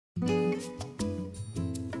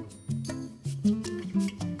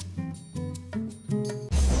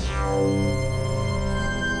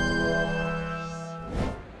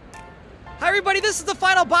Hi everybody, this is the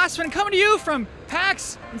final Bosman coming to you from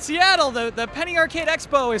PAX in Seattle. The Penny Arcade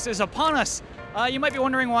Expo is upon us. You might be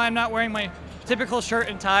wondering why I'm not wearing my typical shirt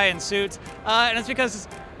and tie and suit. And it's because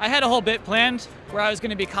I had a whole bit planned where I was going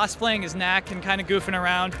to be cosplaying as Knack and kind of goofing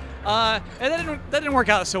around. And that didn't work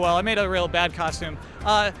out so well. I made a real bad costume.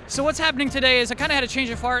 So what's happening today is I kind of had a change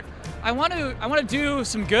of heart. I want to do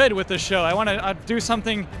some good with this show. I want to do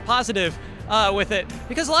something positive with it,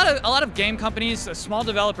 because a lot of game companies, small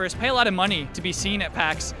developers, pay a lot of money to be seen at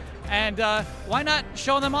PAX, and why not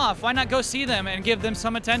show them off? Why not go see them and give them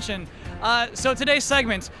some attention? So today's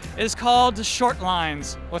segment is called Short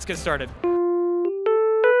Lines. Let's get started.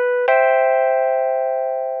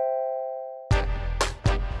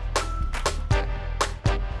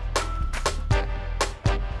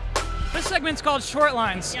 This segment's called Short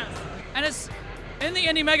Lines. Yes. And it's in the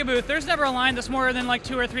Indie Mega Booth. There's never a line that's more than like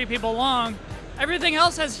 2 or 3 people long. Everything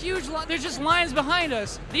else has huge there's just lines behind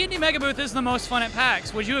us. The Indie Mega Booth is the most fun at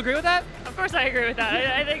PAX. Would you agree with that? Of course I agree with that.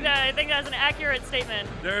 I think that's an accurate statement.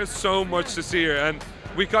 There's so much to see here, and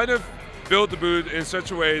we kind of built the booth in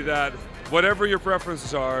such a way that whatever your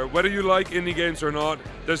preferences are, whether you like indie games or not,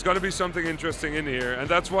 there's going to be something interesting in here, and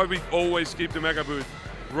that's why we always keep the Mega Booth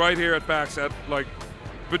right here at PAX, at like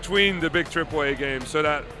between the big AAA games, so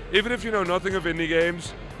that even if you know nothing of indie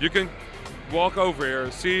games, you can walk over here,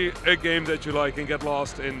 see a game that you like, and get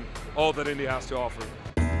lost in all that indie has to offer.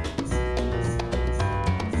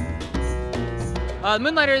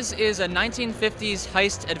 Moonlighters is a 1950s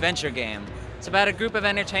heist adventure game. It's about a group of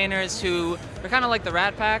entertainers who are kind of like the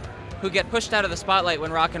Rat Pack, who get pushed out of the spotlight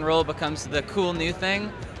when rock and roll becomes the cool new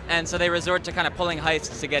thing, and so they resort to kind of pulling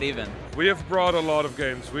heists to get even. We have brought a lot of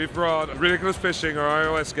games. We've brought Ridiculous Fishing, our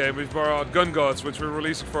iOS game. We've brought Gun Gods, which we're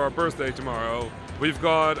releasing for our birthday tomorrow. We've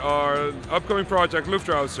got our upcoming project,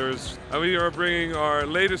 Luftrausers, and we are bringing our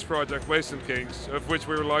latest project, Wasteland Kings, of which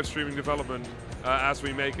we're live streaming development as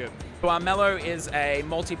we make it. Our Mellow is a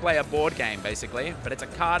multiplayer board game, basically, but it's a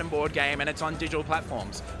card and board game, and it's on digital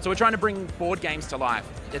platforms. So we're trying to bring board games to life.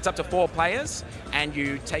 It's up to 4 players, and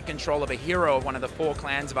you take control of a hero of one of the 4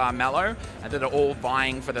 clans of our Mellow, and that are all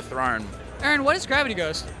vying for the throne. Aaron, what is Gravity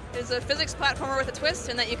Ghost? It's a physics platformer with a twist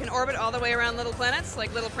in that you can orbit all the way around little planets,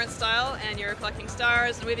 like Little Prince style, and you're collecting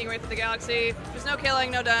stars and weaving your way through the galaxy. There's no killing,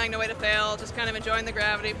 no dying, no way to fail, just kind of enjoying the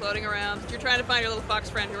gravity, floating around. You're trying to find your little fox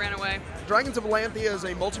friend who ran away. Dragons of Valanthia is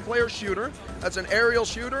a multiplayer shooter. That's an aerial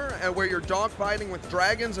shooter where you're dogfighting with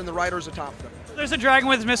dragons and the riders atop them. There's a dragon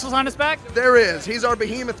with missiles on his back? There is. He's our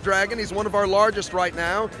behemoth dragon. He's one of our largest right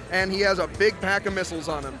now, and he has a big pack of missiles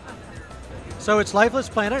on him. So it's Lifeless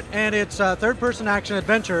Planet, and it's a third-person action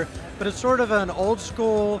adventure, but it's sort of an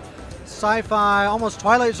old-school sci-fi, almost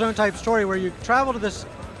Twilight Zone type story where you travel to this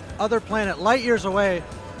other planet light years away.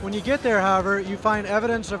 When you get there, however, you find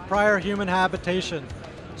evidence of prior human habitation.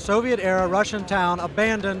 Soviet-era Russian town,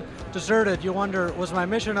 abandoned, deserted. You wonder, was my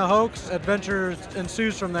mission a hoax? Adventure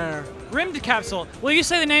ensues from there. Rimmed Capsule. Will you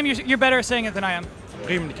say the name? You're better at saying it than I am.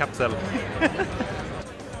 Rimmed Capsule.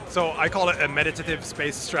 So I call it a meditative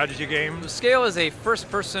space strategy game. Scale is a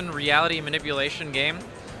first-person reality manipulation game.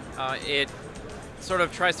 It sort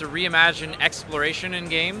of tries to reimagine exploration in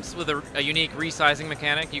games with a unique resizing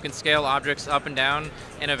mechanic. You can scale objects up and down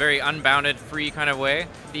in a very unbounded, free kind of way.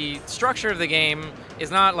 The structure of the game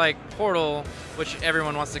is not like Portal, which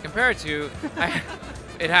everyone wants to compare it to.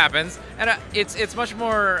 It happens, and it's much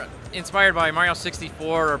more inspired by Mario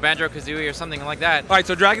 64 or Banjo-Kazooie or something like that. All right,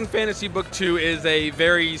 so Dragon Fantasy Book 2 is a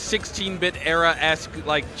very 16-bit era-esque,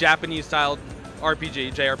 like Japanese-style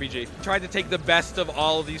RPG, JRPG. Tried to take the best of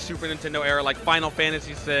all of these Super Nintendo era, like Final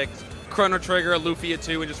Fantasy VI, Chrono Trigger, Lufia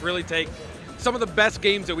 2, and just really take some of the best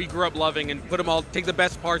games that we grew up loving and put them all, take the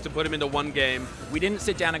best parts and put them into one game. We didn't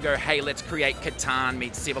sit down and go, hey, let's create Catan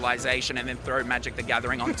meets Civilization and then throw Magic the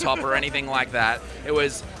Gathering on top or anything like that. It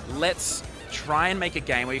was, let's try and make a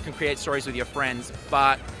game where you can create stories with your friends,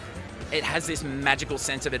 but it has this magical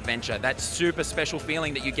sense of adventure, that super special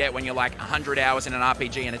feeling that you get when you're like 100 hours in an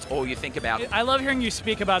RPG and it's all you think about. I love hearing you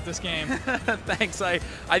speak about this game. Thanks. I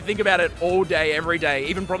think about it all day, every day,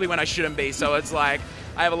 even probably when I shouldn't be, so it's like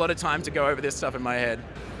I have a lot of time to go over this stuff in my head.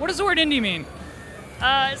 What does the word indie mean?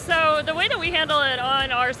 So the way that we handle it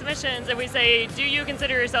on our submissions, if we say, do you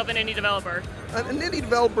consider yourself an indie developer? An indie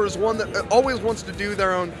developer is one that always wants to do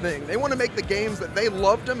their own thing. They want to make the games that they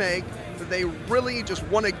love to make, that they really just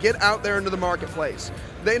want to get out there into the marketplace.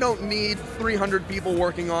 They don't need 300 people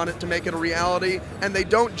working on it to make it a reality, and they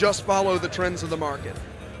don't just follow the trends of the market.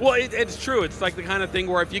 Well, it's true. It's like the kind of thing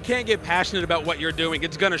where if you can't get passionate about what you're doing,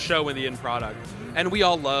 it's going to show in the end product. And we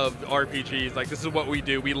all love RPGs. Like, this is what we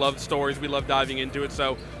do. We love stories. We love diving into it.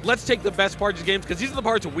 So let's take the best parts of games, because these are the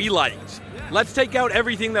parts we liked. Let's take out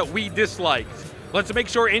everything that we disliked. Let's make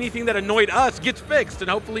sure anything that annoyed us gets fixed, and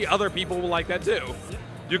hopefully other people will like that too.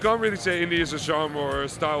 You can't really say indie is a genre or a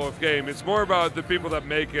style of game. It's more about the people that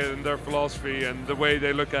make it and their philosophy and the way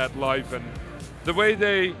they look at life and the way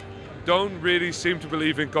they don't really seem to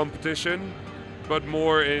believe in competition, but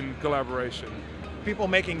more in collaboration. People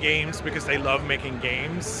making games because they love making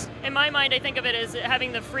games. In my mind, I think of it as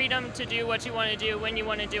having the freedom to do what you want to do, when you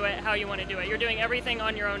want to do it, how you want to do it. You're doing everything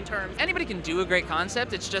on your own terms. Anybody can do a great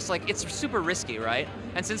concept, it's just like, it's super risky, right?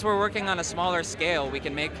 And since we're working on a smaller scale, we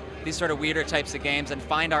can make these sort of weirder types of games and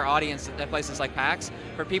find our audience at places like PAX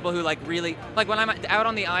for people who like really, like when I'm out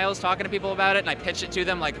on the aisles talking to people about it and I pitch it to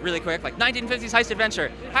them like really quick, like 1950s heist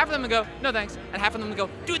adventure, half of them would go, no thanks, and half of them would go,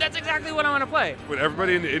 dude, that's exactly what I want to play. When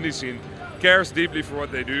everybody in the indie scene cares deeply for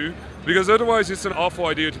what they do, because otherwise it's an awful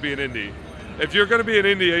idea to be an indie. If you're going to be an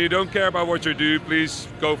indie and you don't care about what you do, please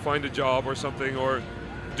go find a job or something, or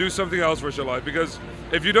do something else with your life, because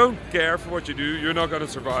if you don't care for what you do, you're not going to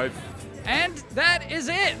survive. And that is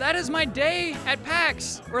it. That is my day at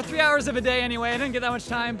PAX, or 3 hours of a day anyway. I didn't get that much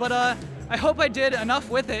time, but I hope I did enough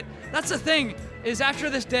with it. That's the thing, is after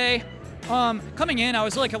this day, coming in, I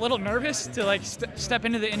was like a little nervous to like step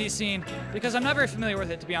into the indie scene, because I'm not very familiar with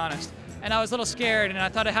it, to be honest. And I was a little scared, and I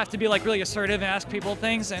thought I'd have to be like really assertive and ask people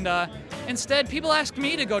things, and instead people asked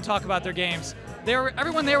me to go talk about their games.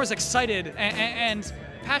 Everyone there was excited and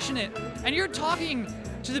passionate, and you're talking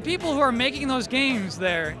to the people who are making those games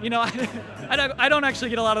there. You know, I don't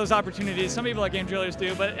actually get a lot of those opportunities. Some people at game trailers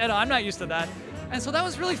do, but you know, I'm not used to that. And so that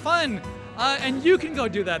was really fun. And you can go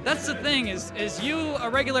do that. That's the thing, is you, a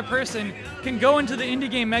regular person, can go into the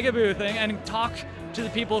indie game mega booth and talk to the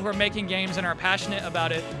people who are making games and are passionate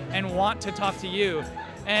about it and want to talk to you.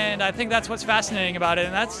 And I think that's what's fascinating about it.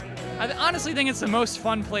 And I honestly think it's the most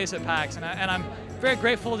fun place at PAX. And I'm very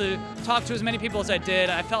grateful to talk to as many people as I did.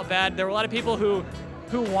 I felt bad. There were a lot of people who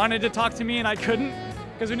wanted to talk to me and I couldn't,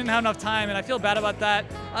 because we didn't have enough time, and I feel bad about that.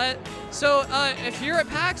 So if you're at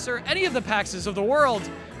PAX or any of the PAXs of the world,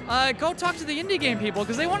 go talk to the indie game people,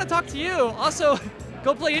 because they want to talk to you. Also,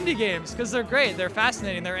 go play indie games, because they're great, they're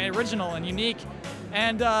fascinating, they're original and unique,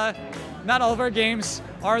 and not all of our games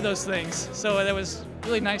are those things, so that was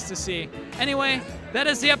really nice to see. Anyway, that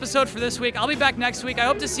is the episode for this week. I'll be back next week. I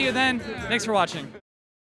hope to see you then. Thanks for watching.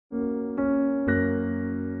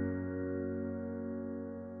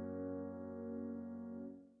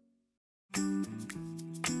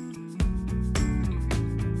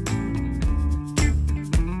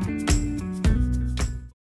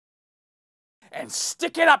 And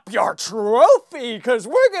stick it up your trophy, because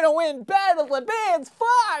we're going to win Battle of the Bands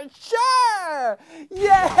for sure!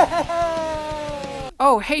 Yeah!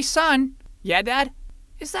 Oh, hey, son. Yeah, Dad?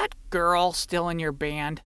 Is that girl still in your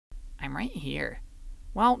band? I'm right here.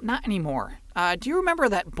 Well, not anymore. Do you remember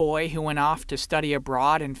that boy who went off to study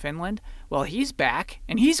abroad in Finland? Well, he's back,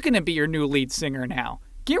 and he's going to be your new lead singer now.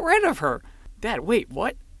 Get rid of her. Dad, wait,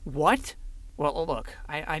 what? What? Well, look,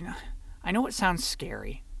 I know it sounds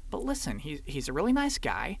scary, but listen, he's a really nice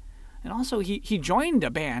guy, and also he joined a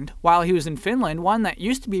band while he was in Finland, one that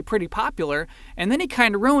used to be pretty popular, and then he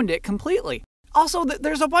kind of ruined it completely. Also,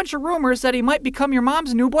 there's a bunch of rumors that he might become your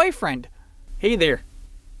mom's new boyfriend. Hey there.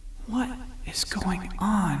 What is going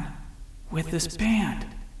on with this band?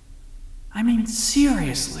 I mean,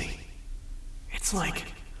 seriously. It's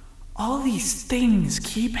like all these things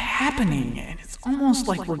keep happening, and it's almost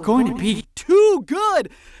like we're going to be too good.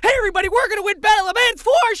 Hey, everybody, we're going to win Battle of the Bands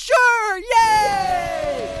for sure!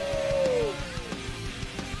 Yay!